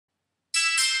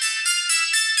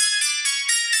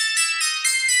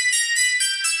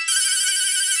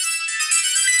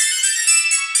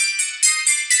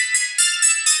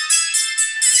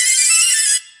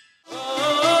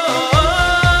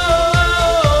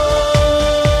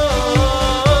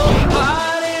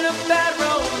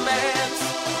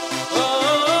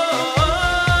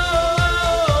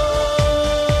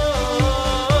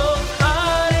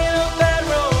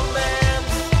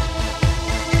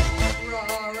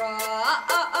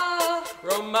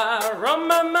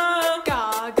Roma.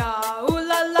 Gaga, ooh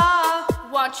la la.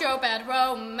 Want your bad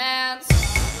romance.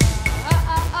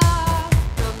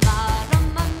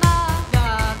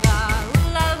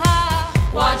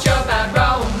 Want your bad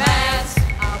romance.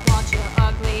 I want your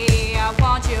ugly, I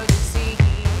want your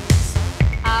disease.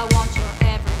 I want your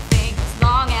everything as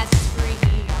long as it's free.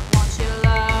 I want your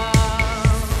love.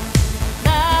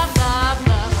 Love, love,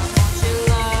 love, I want your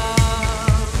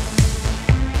love.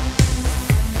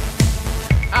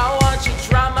 I want your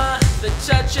drama, the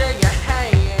touch of your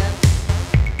hand.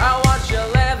 I want your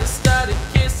leather studded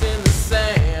kiss in the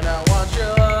sand. I want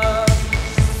your love.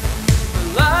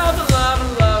 Love,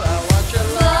 love, love. I want your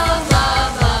love,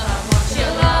 love, love. I want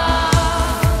your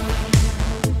love.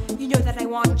 You know that I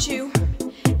want you,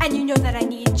 and you know that I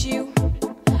need you.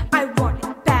 I want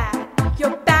it bad,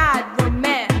 your bad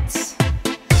romance. I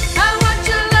want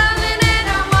your loving and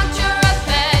I want your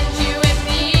revenge. You and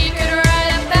me could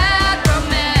write a bad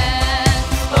romance.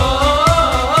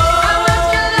 I want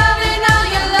your loving, all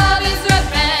your love is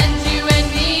revenge. You and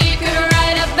me could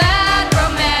write a bad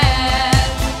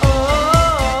romance.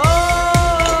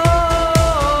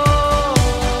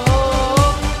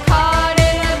 Caught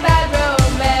in a bad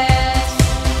romance.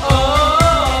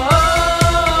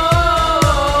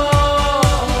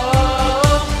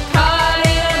 Caught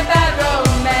in a bad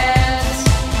romance.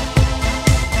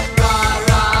 Ra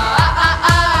ra ah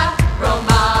ah ah,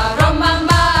 Roma Roma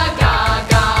ma ga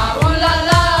ga ooh la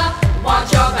la. Want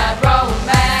your bad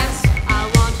romance. I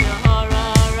want your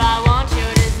horror, I want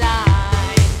your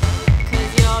design. 'Cause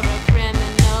you're a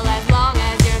criminal as long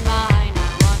as you're mine. I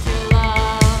want your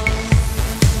love.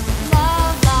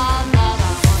 Love, love, love,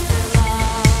 I want your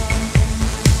love.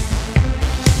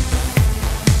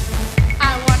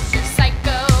 I want your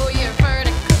psycho, your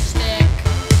vertical shtick.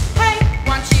 Hey,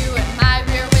 want you at my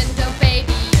rear window,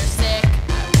 baby, you're sick.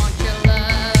 I want your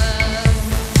love.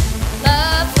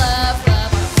 Love, love,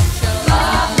 love, I want your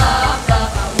love. Love,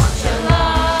 love, I want your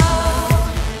love.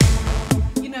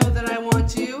 You know that I want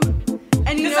you,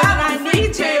 and you know that I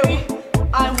need you.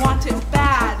 I want it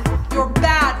bad, your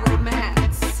bad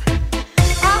romance.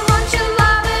 I want your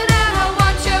loving and I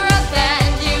want your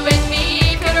revenge. You and me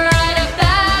could write a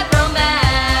bad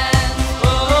romance. I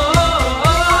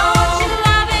want your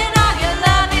loving, all your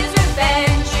love is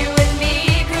revenge. You and me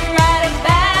could write a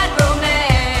bad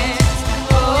romance.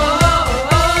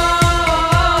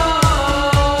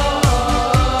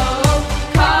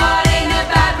 Caught in a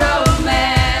bad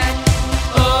romance.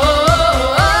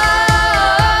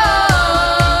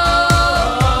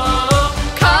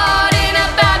 Caught in a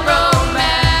bad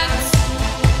romance.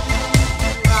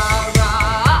 Ra ra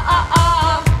ah ah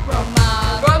ah, Roma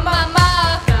Roma ma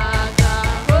ga ga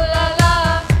ooh la la.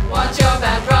 Want your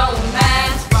bad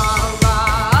romance. Ra ra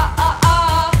ah ah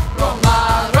ah, Roma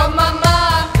Roma ma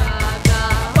ga ga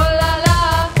ooh la la.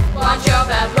 Want your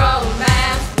bad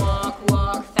romance. Walk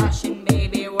walk fashion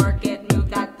baby, work it, move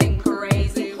that thing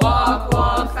crazy. Walk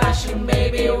walk fashion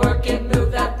baby, work it,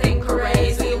 move that thing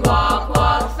crazy. Walk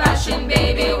walk fashion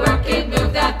baby, work it,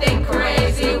 move that thing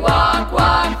crazy. Walk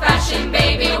walk fashion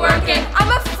baby, work it. I'm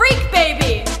a freak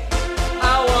baby. I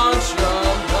want your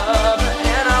love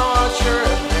and I want your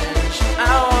revenge. I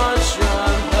want your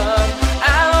love.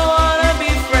 I don't wanna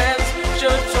be friends.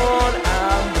 Je ton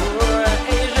amour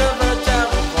et je veux ta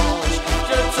revanche.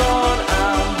 Je ton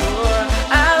amour.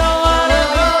 I don't wanna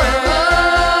be friends.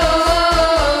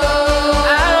 I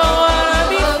don't wanna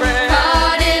be friends.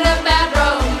 Caught in a bad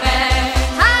romance.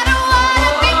 I don't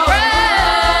wanna be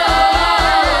friends.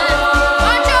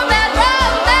 Want your bad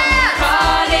romance.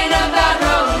 Caught in a bad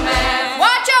romance.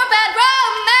 Want your bad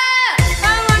romance. I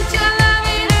want your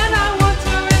loving and I want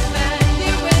your revenge.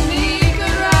 You and me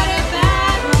could write a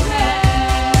bad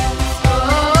romance.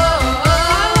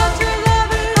 I want your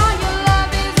loving, all your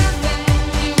love is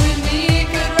revenge. You and me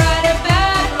could write a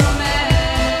bad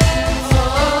romance.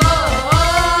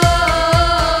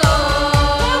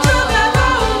 Want your bad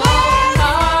romance.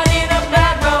 Caught in a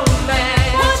bad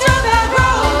romance. Want your bad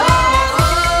romance.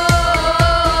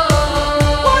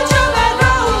 Want your bad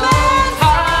romance.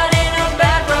 Caught in a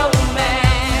bad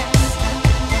romance.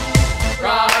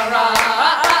 Ra ra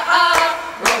ah ah ah,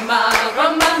 Roma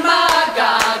Roma ma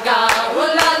ga ga ooh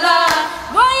la la.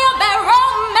 Want your bad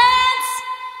romance.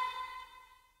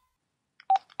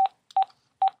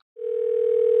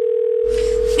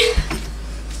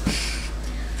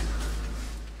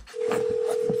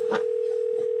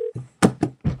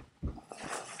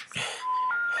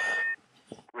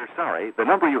 We're sorry, the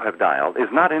number you have dialed is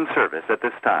not in service at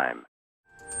this time.